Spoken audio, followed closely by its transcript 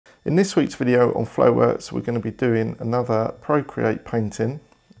In this week's video on Flowworks, we're going to be doing another Procreate painting.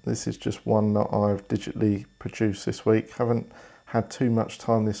 This is just one that I've digitally produced this week. Haven't had too much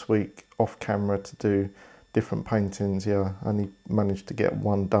time this week off camera to do different paintings. Yeah, I only managed to get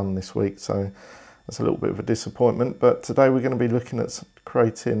one done this week, so that's a little bit of a disappointment. But today we're going to be looking at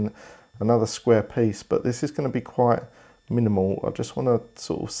creating another square piece, but this is going to be quite minimal. I just want to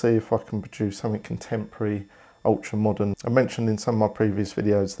sort of see if I can produce something contemporary, ultra modern. I mentioned in some of my previous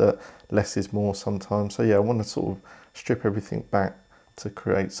videos that less is more sometimes. So yeah, I want to sort of strip everything back to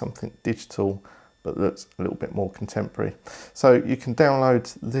create something digital but looks a little bit more contemporary. So you can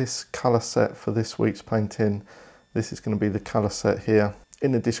download this colour set for this week's painting. This is going to be the colour set here.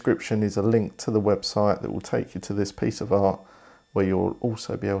 In the description is a link to the website that will take you to this piece of art where you'll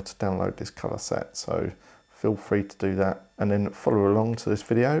also be able to download this colour set. So feel free to do that and then follow along to this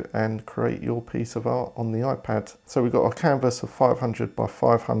video and create your piece of art on the iPad. So we've got a canvas of 500 by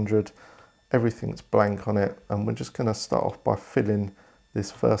 500, everything's blank on it, and we're just going to start off by filling this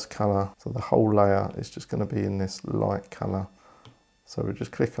first colour. So the whole layer is just going to be in this light colour. So we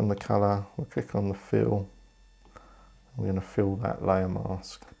just click on the colour, we'll click on the fill, and we're going to fill that layer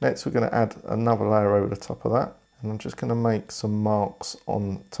mask. Next we're going to add another layer over the top of that. And I'm just going to make some marks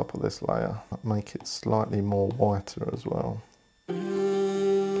on top of this layer, make it slightly more whiter as well. And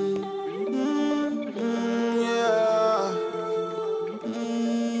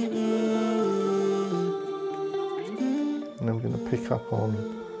then we're going to pick up on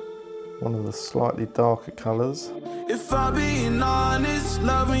one of the slightly darker colours. If I'm being honest,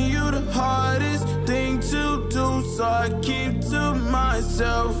 loving you the hardest thing to do, so I keep to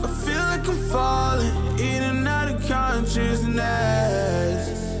myself. I feel like I'm falling in and out of consciousness,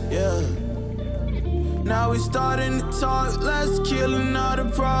 yeah. Now we starting to talk, let's killing all the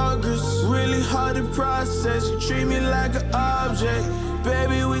progress. Really hard to process, you treat me like an object.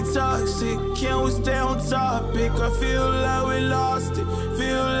 Baby, we toxic, can we stay on topic? I feel like we lost it,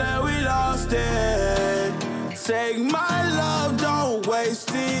 feel like we lost it. Take my love, don't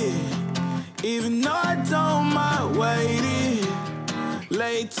waste it, even though I don't mind waiting.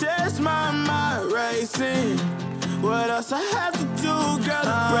 Latest, my mind racing. What else I have to do, girl,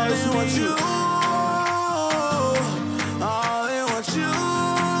 to praise want you. I only want you,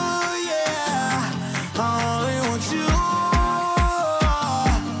 yeah. I only want you.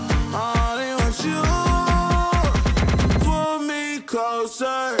 I only want you. Pull me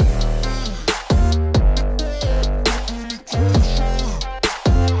closer.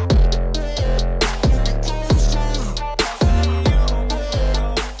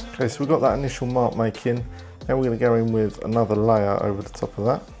 Okay, so we've got that initial mark making. Now we're going to go in with another layer over the top of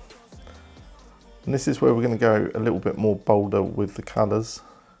that. And this is where we're going to go a little bit more bolder with the colours.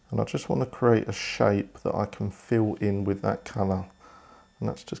 And I just want to create a shape that I can fill in with that colour. And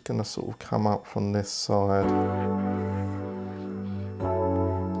that's just going to sort of come up from this side.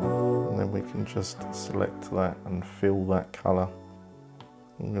 And then we can just select that and fill that colour.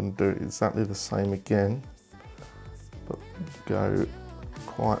 I'm going to do exactly the same again, but go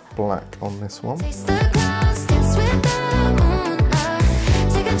quite black on this one. Just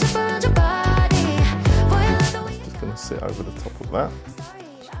going to sit over the top of that.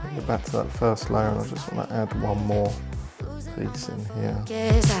 Just going to go back to that first layer, and I just want to add one more piece in here.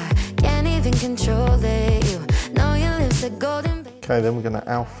 Okay, then we're going to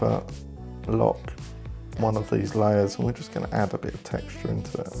alpha lock one of these layers, and we're just going to add a bit of texture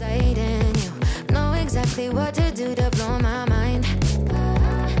into it. Know exactly what to do to blow my mind.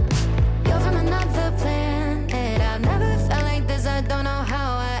 You're from another planet. I've never felt like this. I don't know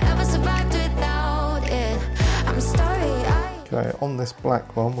how I ever survived without it. I'm sorry. Okay, on this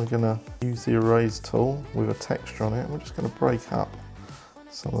black one, we're going to use the erase tool with a texture on it. We're just going to break up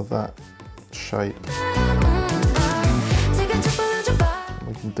some of that shape.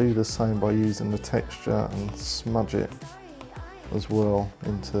 We can do the same by using the texture and smudge it as well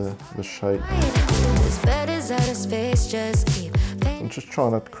into the shape. I'm just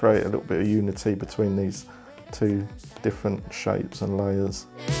trying to create a little bit of unity between these two different shapes and layers.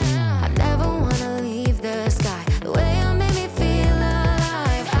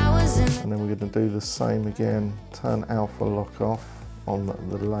 And then we're going to do the same again, turn alpha lock off on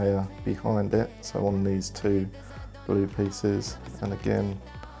the layer behind it, so on these two blue pieces, and again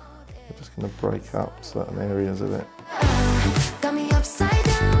we're just going to break up certain areas of it. Got me upside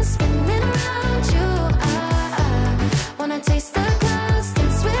down, spinning around you. Wanna taste the clouds,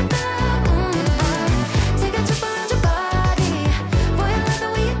 dance with the take a trip around your body. Boy, I love the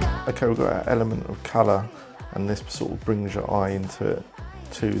way you got. Okay, we've got our element of colour, and this sort of brings your eye into it,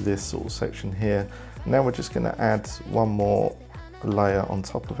 to this sort of section here. Now we're just going to add one more layer on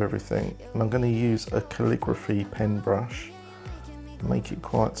top of everything. And I'm going to use a calligraphy pen brush, make it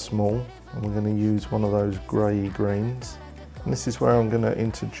quite small, and we're going to use one of those grey greens. And this is where I'm going to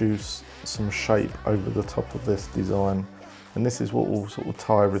introduce some shape over the top of this design. And this is what will sort of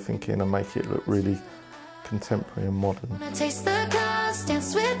tie everything in and make it look really contemporary and modern. So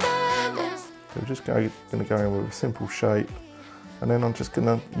we're just going to go in with a simple shape, and then I'm just going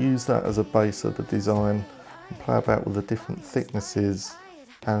to use that as a base of the design and play about with the different thicknesses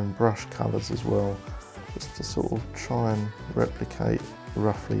and brush colours as well, just to sort of try and replicate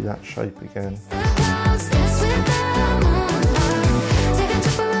roughly that shape again.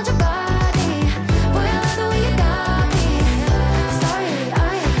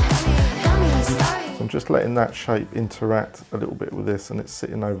 Just letting that shape interact a little bit with this, and it's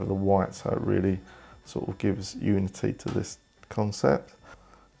sitting over the white, so it really sort of gives unity to this concept.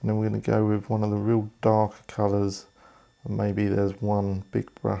 And then we're going to go with one of the real darker colours, and maybe there's one big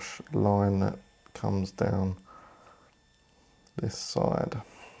brush line that comes down this side.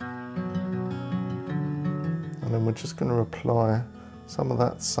 And then we're just going to apply some of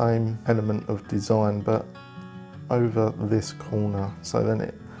that same element of design but over this corner, so then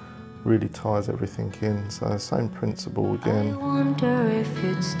it really ties everything in. So same principle again. I wonder if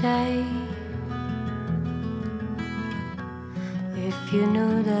you'd stay, if you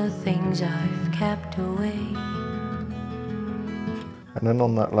knew the things I've kept away. And then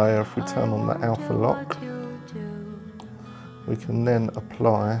on that layer, if we turn on the alpha lock, we can then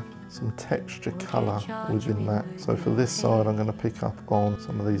apply some texture colour within that. So for this side, I'm going to pick up on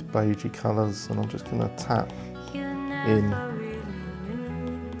some of these beigey colours, and I'm just going to tap in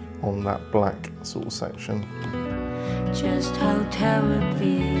on that black sort of section. Just how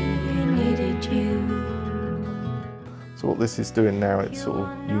terribly I needed you. So what this is doing now, it's sort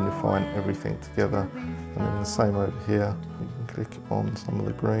of unifying everything together. And then the same over here, you can click on some of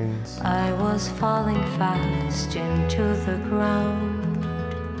the greens. I was falling fast into the ground.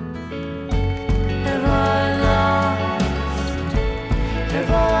 Have I lost? Have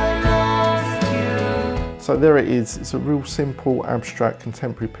I lost? So there it is. It's a real simple, abstract,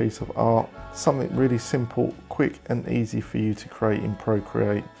 contemporary piece of art. Something really simple, quick and easy for you to create in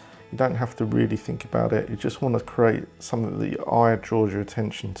Procreate. You don't have to really think about it. You just want to create something that your eye draws your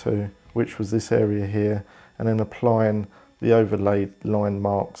attention to, which was this area here, and then applying the overlaid line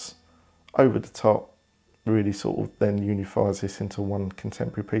marks over the top really sort of then unifies this into one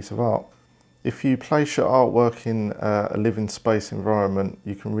contemporary piece of art. If you place your artwork in a living space environment,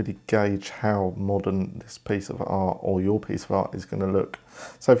 you can really gauge how modern this piece of art or your piece of art is going to look.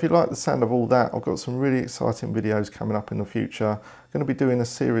 So if you like the sound of all that, I've got some really exciting videos coming up in the future. I'm going to be doing a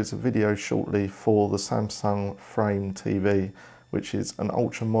series of videos shortly for the Samsung Frame TV, which is an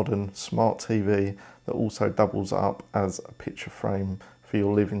ultra modern smart TV that also doubles up as a picture frame for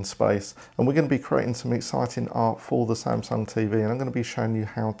your living space. And we're going to be creating some exciting art for the Samsung TV, and I'm going to be showing you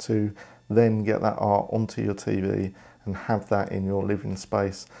how to then get that art onto your TV and have that in your living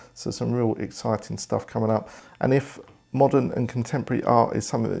space. So some real exciting stuff coming up. And if modern and contemporary art is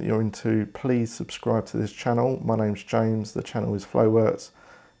something that you're into, please subscribe to this channel. My name's James, the channel is Flowworks.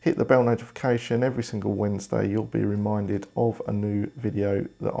 Hit the bell notification. Every single Wednesday you'll be reminded of a new video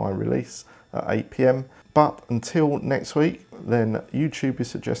that I release at 8 PM. But until next week, then YouTube is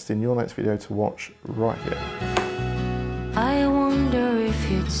suggesting your next video to watch right here. I wonder if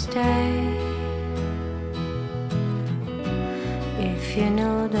you'd stay, if you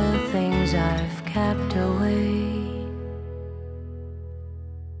knew the things I've kept away.